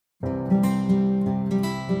Hello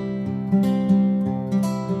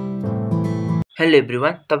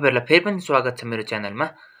everyone, तपाईहरुलाई फेरि पनि स्वागत छ मेरो च्यानलमा।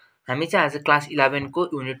 हामी चाहिँ आज क्लास 11 को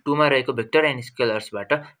युनिट 2 मा रहेको vector and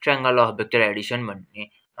स्केलर्सबाट triangle of vector Edison भन्ने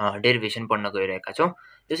डेरिभेसन पढ्न गइरहेका छौं।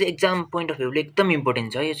 यो चाहिँ एक्जाम पोइन्ट अफ भ्यूले एकदम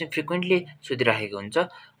इम्पोर्टेन्ट छ। यो चाहिँ फ्रिक्वेन्टली सोधिराखेको हुन्छ।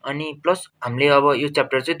 अनि प्लस हामीले अब यो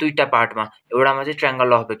च्याप्टर चाहिँ दुईटा पार्टमा, एउटामा चाहिँ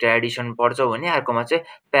ट्रायंगल अफ भेक्टर एडिसन पढ्छौं भने अर्कोमा चाहिँ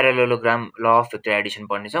प्यारालेलोग्राम ल अफ भेक्टर एडिसन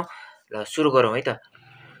पढ्नेछौं। ल सुरु गरौँ है त।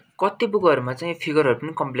 कति बुकहरुमा चाहिँ फिगरहरु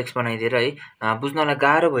पनि कम्प्लेक्स बनाइदिएर है बुझ्नलाई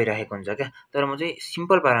गाह्रो भइरहेको हुन्छ क्या। तर म चाहिँ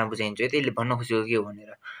सिम्पल पारामा बुझाइन्छु है, त्यसले भन्न खोजेको के हो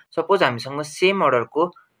भनेर। सपोज हामीसँग सेम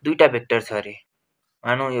अर्डरको दुईटा भेक्टर छ अरे।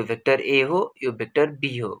 मानौँ यो भेक्टर ए हो, यो भेक्टर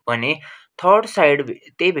बी हो भने थर्ड साइड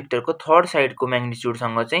त्यही भेक्टरको थर्ड साइडको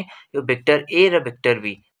म्याग्निट्युडसँग चाहिँ यो भेक्टर ए र भेक्टर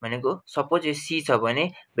बी भनेको सपोज यो सी छ भने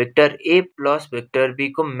vector A plus vector be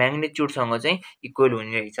को म्याग्निट्युडसँग चाहिँ इक्वल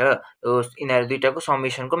हुने रहेछ। यो यिनीहरु दुईटाको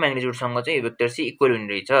समेसनको म्याग्निट्युडसँग चाहिँ यो भेक्टर सी इक्वल हुने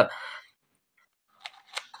रहेछ।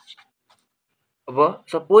 अब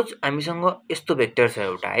सपोज हामीसँग यस्तो भेक्टर छ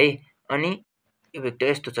एउटा है, अनि यो भेक्टर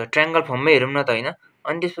यस्तो छ, ट्रायंगल फर्ममै हेरौँ न त हैन।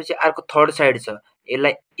 अनि त्यसपछि अर्को थर्ड साइड छ,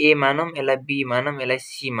 यसलाई ए मानौँ, यसलाई बी मानौँ, यसलाई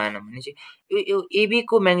सी मानौँ भने चाहिँ यो एबी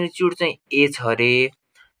को म्याग्निट्युड चाहिँ ए छ रे,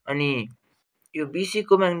 अनि यो बीसी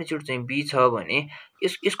को म्याग्निट्युड चाहिँ बी छ भने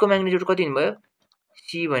यसको म्याग्निट्युड कति हुने भयो?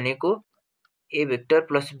 सी भनेको ए भेक्टर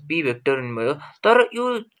प्लस बी भेक्टर हुने भयो। तर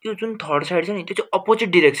यो जुन थर्ड साइड छ नि त्यो चाहिँ अपोजिट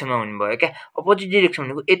डाइरेक्सनमा हुने भयो क्या। अपोजिट डाइरेक्सन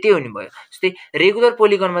भनेको यतै हुने भयो। जस्तै रेगुलर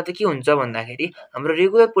पोलिगनमा त के हुन्छ भन्दाखेरि हाम्रो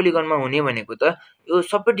रेगुलर पोलिगनमा हुने भनेको त यो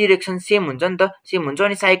सबै डाइरेक्सन सेम हुन्छ नि त, सेम हुन्छ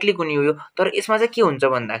अनि साइक्लिक हुने हो यो। तर यसमा चाहिँ के हुन्छ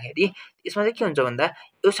भन्दाखेरि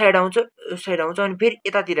यो साइड आउँछ अनि फेरि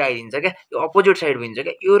यतातिर आइदिन्छ क्या। यो अपोजिट साइड भइन्छ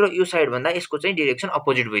क्या। यो र यो साइड भन्दा यसको चाहिँ डाइरेक्सन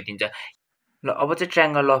अपोजिट भइदिन्छ। ल अब चाहिँ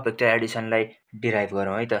ट्रायंगल अफ भेक्टर एडिसनलाई डिराइभ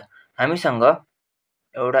गरौँ है त। हामीसँग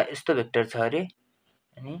एउटा यस्तो भेक्टर छ अरे,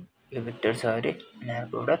 अनि यो भेक्टर छ अरे, अनि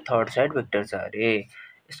अर्को एउटा थर्ड साइड भेक्टर छ अरे।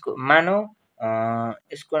 यसको मानौ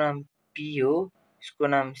यसको नाम पी हो, यसको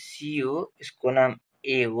नाम सी हो, यसको नाम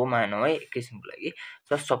ए हो मानौ है एकैछिनको लागि।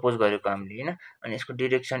 जस्ट सपोज गरेको हामीले हैन। अनि यसको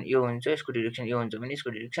डाइरेक्सन यो हुन्छ, यसको डाइरेक्सन यो हुन्छ भने यसको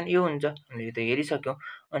डाइरेक्सन यो हुन्छ। हामीले यो त हेरिसक्यौं।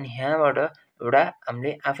 अनि यहाँबाट एउटा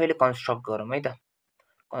हामीले आफैले कन्स्ट्रक्ट गरौँ है त।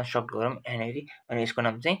 कन्स्ट्रक्ट गरौँ यहाँनेरि। अनि यसको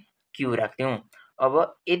नाम चाहिँ क्यू राख्दियौं।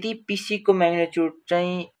 अब यदि पीसी को म्याग्निट्युड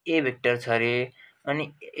चाहिँ ए भेक्टर छ अरे,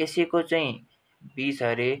 अनि एसी को चाहिँ बी छ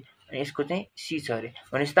अरे, अनि यसको चाहिँ सी छ अरे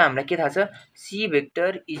भनेपछि त हामीलाई के थाहा छ? C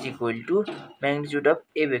vector is equal to magnitude of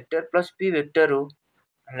A vector plus be vector हो।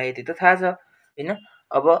 हामीलाई यति त थाहा छ हैन।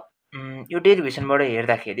 अब यो डेरिभेसनबाट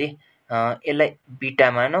हेर्दाखेरि यसलाई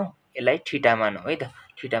बीटा मानौँ, यसलाई थीटा मानौँ है त।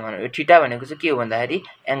 थीटा मानौँ। यो थीटा भनेको चाहिँ के हो भन्दाखेरि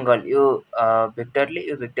एंगल, यो भेक्टरले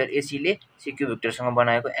यो भेक्टर एसी ले सीक्यू भेक्टरसँग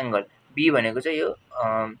बनाएको एंगल, बी भनेको चाहिँ यो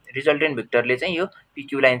रिजल्टेन्ट भेक्टरले चाहिँ यो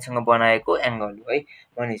पीक्यू लाइनसँग बनाएको एंगल हो है।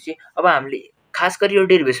 भनेपछि अब हामीले खास गरी यो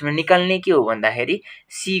डेरिभेसनमा निकाल्ने के हो भन्दाखेरि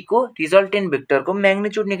सी को रिजल्टेन्ट भेक्टरको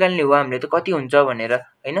म्याग्निट्युड निकाल्ने हो हामीले त कति हुन्छ भनेर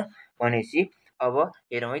हैन। भनेपछि अब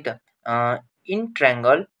हेरौँ है त। इन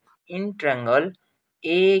ट्रायंगल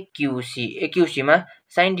एक्यूसी मा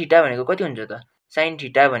sin थीटा भनेको कति हुन्छ त? sin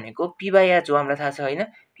थीटा भनेको p/h हो, हामीलाई थाहा छ हैन।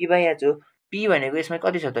 p/h हो। p भनेको यसमा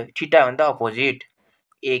कति छ त? थीटा भन्दा अपोजिट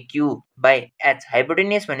aq/h।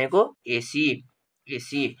 हाइपोटेन्युस भनेको ac।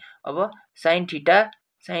 अब sin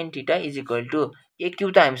theta is equal to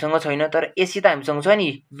aq त हामीसँग छैन, तर ac त हामीसँग छ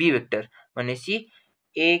नि, b भेक्टर। भनेपछि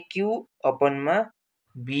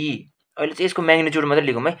aq/b। अहिले चाहिँ यसको म्याग्निट्युड मात्र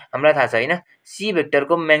लेखौँ है, हामीलाई थाहा छ हैन। सी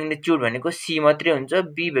भेक्टरको म्याग्निट्युड भनेको सी मात्रै हुन्छ,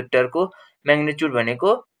 बी भेक्टरको म्याग्निट्युड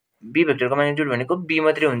भनेको बी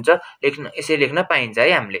मात्रै हुन्छ। यसरी लेख्न पाइन्छ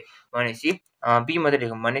है हामीले। भनेपछि बी मात्रै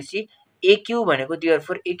लेखौँ। भनेपछि AQ भनेको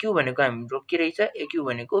देयरफोर AQ भनेको हाम्रो के रहेछ? AQ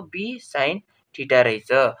भनेको b sin थीटा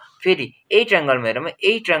रहेछ। फेरि यही ट्रायंगलमा हेरौँ है।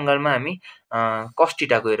 यही ट्रायंगलमा हामी cos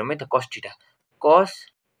थीटा को हेरौँ है त। cos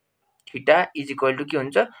theta is equal to के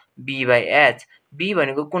हुन्छ? b/h। b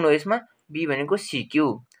भनेको कुन हो यसमा? b भनेको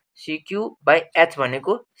CQ/h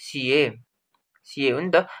भनेको CA हो नि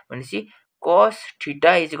त। भनेपछि cos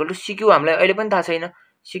theta is equal to CQ हामीलाई अहिले पनि थाहा छैन,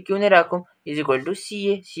 CQ नै राखौँ इज इक्वल टु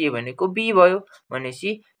CA भनेको b भयो।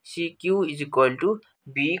 भनेपछि CQ is equal to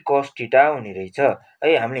b cos theta हुने रहेछ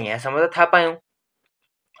है। हामीले यहाँसम्म त थाहा पायौं।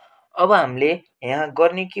 अब हामीले यहाँ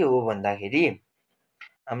गर्ने के हो भन्दाखेरि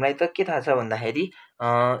हामीलाई त के थाहा छ भन्दाखेरि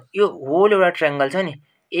यो होल एउटा ट्रायंगल छ नि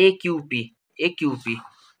AQP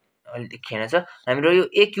अहिले देखिएन छ। हाम्रो यो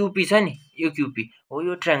AQP छ नि, यो QP हो।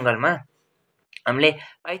 यो ट्रायंगलमा हामीले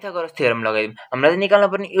पाइथागोरस थ्योरम लगाइदियौँ। हामीलाई निकाल्न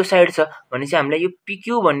पर्ने यो साइड छ भनेपछि हामीलाई यो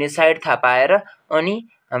PQ भन्ने साइड थाहा पाएर अनि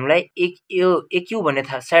हामीलाई यो AQ भन्ने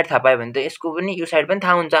साइड थाहा पायो भने त यसको पनि यो साइड पनि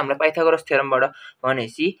थाहा हुन्छ हामीलाई पाइथागोरस थ्योरमबाट।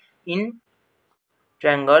 भनेपछि in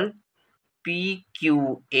triangle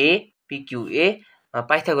PQA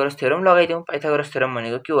Pythagoras theorem लगाइदिउँ। Pythagoras theorem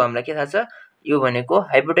भनेको के हो हामीलाई के थाहा छ? यो भनेको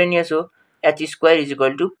हाइपोटेनियस हो। h square is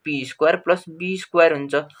equal to p square plus b square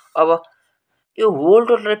हुन्छ। अब यो होल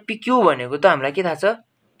टोटल pq भनेको त हामीलाई के थाहा छ?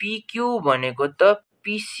 pq भनेको त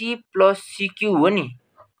pc प्लस cq हो नि,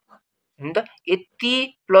 हो त? यति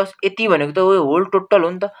प्लस यति भनेको त होल टोटल हो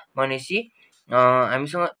नि त। भनेपछि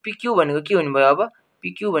हामीसँग pq भनेको के हुने भयो? अब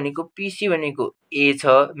pq भनेको pc भनेको a छ,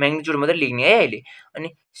 म्याग्निट्युड मात्रै लेख्ने है अहिले। अनि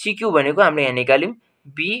cq भनेको हामीले यहाँ निकाल्यौँ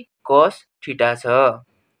b cos थीटा छ,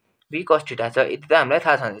 b cos थीटा छ। यति त हामीलाई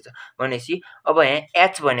थाहा छँदैछ। भनेपछि अब यहाँ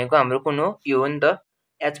h भनेको हाम्रो कुन हो? यो हो नि त।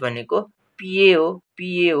 h भनेको pa हो,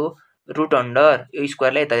 pa हो रुट अन्डर यो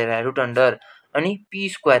स्क्वायरलाई यता लिएर रुट अन्डर अनि p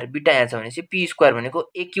स्क्वायर बीटा यहाँ छ भनेपछि p स्क्वायर भनेको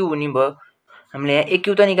aq हुने भयो। हामीले यहाँ aq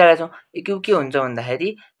त निकालेका छौँ। aq के हुन्छ भन्दाखेरि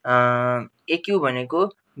aq भनेको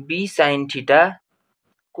b sin थीटा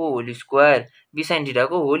को whole square, b sin theta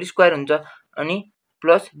को होल स्क्वायर हुन्छ। अनि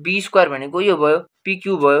प्लस b स्क्वायर भनेको यो भयो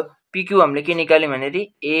pq भयो। pq हामीले के निकाल्यौँ भनेदेखि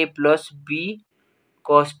a plus b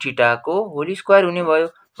cos theta को होल स्क्वायर हुने भयो।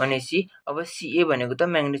 भनेपछि अब ca भनेको त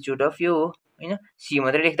म्याग्निट्युड अफ यो हो हैन, c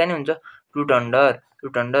मात्रै लेख्दा नि हुन्छ। Root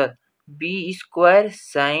under b square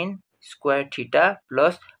sin square theta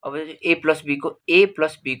plus अब a प्लस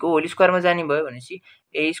b को होल स्क्वायरमा जाने भयो। भनेपछि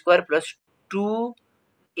a square plus 2ab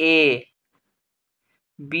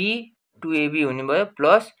 2ab हुने भयो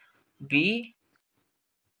प्लस b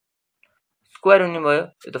स्क्वायर हुने भयो।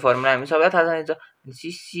 यो त फर्मुला हामी सबैलाई थाहा छ। c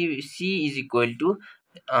इज इक्वल टु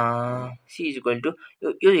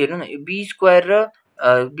यो हेर्नु न, यो b स्क्वायर र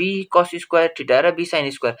b cos स्क्वायर थीटा र b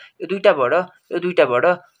sin स्क्वायर यो दुईटाबाट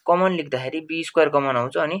कमन लेख्दाखेरि b स्क्वायर कमन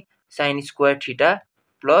आउँछ अनि sin square theta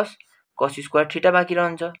plus cos square theta बाँकी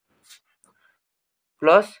रहन्छ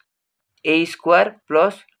plus a square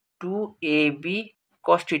plus 2ab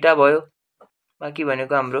cos theta भयो बाँकी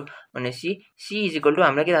भनेको हाम्रो। भनेपछि c इज इक्वल टु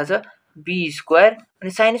हामीलाई के थाहा छ? b स्क्वायर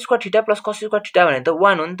अनि sin square theta plus cos square theta भने त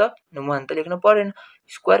 1 हो नि त, 1 त लेख्नु परेन।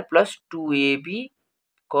 Square plus 2ab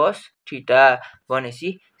cos theta भनेपछि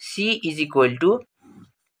c is equal to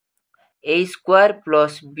a square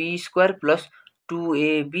plus b square plus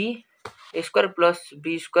 2ab a square plus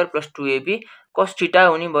b square plus 2ab cos theta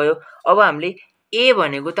हुने भयो। अब हामीले a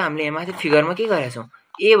भनेको त हामीले यहाँ माथि फिगरमा के गरेका छौँ?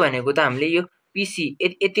 a भनेको त हामीले यो pc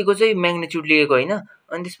यतिको चाहिँ म्याग्निट्युड लिएको होइन।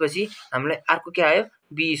 अनि त्यसपछि हामीलाई अर्को के आयो?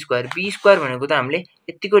 b स्क्वायर भनेको त हामीले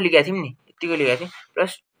यतिको लेखेका थियौँ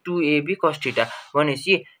प्लस 2ab cos थीटा।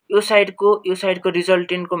 भनेपछि यो साइडको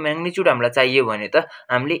रिजल्टेन्टको म्याग्निट्युड हामीलाई चाहियो भने त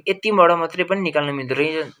हामीले यतिबाट मात्रै पनि निकाल्न मिल्दो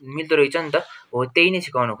रहेछ नि त। हो त्यही नै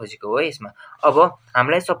सिकाउन खोजेको हो यसमा। अब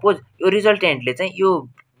हामीलाई सपोज यो रिजल्टेन्टले चाहिँ यो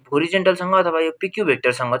होरिजेन्टलसँग अथवा यो pq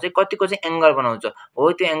भेक्टरसँग चाहिँ कतिको चाहिँ एङ्गल बनाउँछ,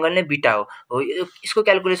 हो त्यो एङ्गल नै बीटा हो। यसको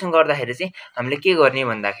क्याल्कुलेसन गर्दाखेरि चाहिँ हामीले के गर्ने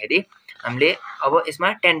भन्दाखेरि हामीले अब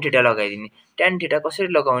यसमा tan थीटा लगाइदिने। tan थीटा कसरी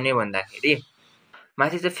लगाउने भन्दाखेरि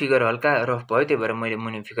माथि चाहिँ फिगर हल्का रफ भयो, त्यही भएर मैले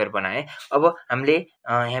मुनि फिगर बनाएँ। अब हामीले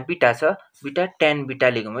यहाँ बीटा छ, बीटा tan बीटा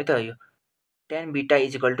लेखौँ है त। यो tan beta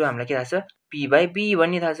is equal to हामीलाई के थाहा छ? p बाई b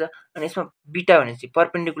भन्ने थाहा छ। अनि यसमा बीटा भनेपछि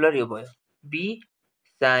परपेन्डिकुलर यो भयो b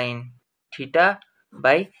sin थीटा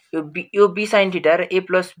बाई यो b sin थीटा र a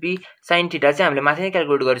plus b sin theta चाहिँ हामीले माथि नै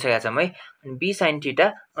क्याल्कुलेट गरिसकेका छौँ है। b sin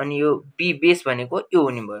थीटा अनि यो b बेस भनेको यो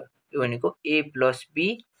हुने भयो, यो भनेको a plus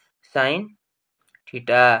b sin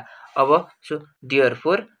theta. अब so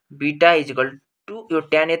therefore beta is equal to यो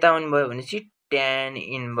tan यता आउने भयो भनेपछि tan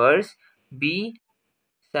inverse b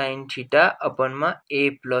sin theta अपनमा a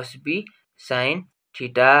plus b sin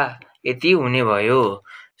theta यति हुने भयो।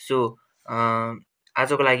 सो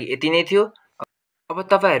आजको लागि यति नै थियो। अब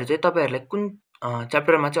तपाईँहरूलाई कुन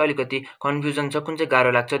च्याप्टरमा चाहिँ अलिकति कन्फ्युजन छ, कुन चाहिँ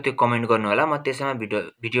गाह्रो लाग्छ त्यो कमेन्ट गर्नु होला। म त्यसैमा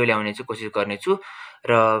भिडियो ल्याउने चाहिँ कोसिस गर्नेछु।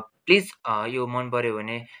 र प्लिज यो मन पर्यो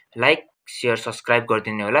भने लाइक, सेयर, सब्सक्राइब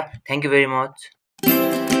गरिदिनु होला। Thank you very much.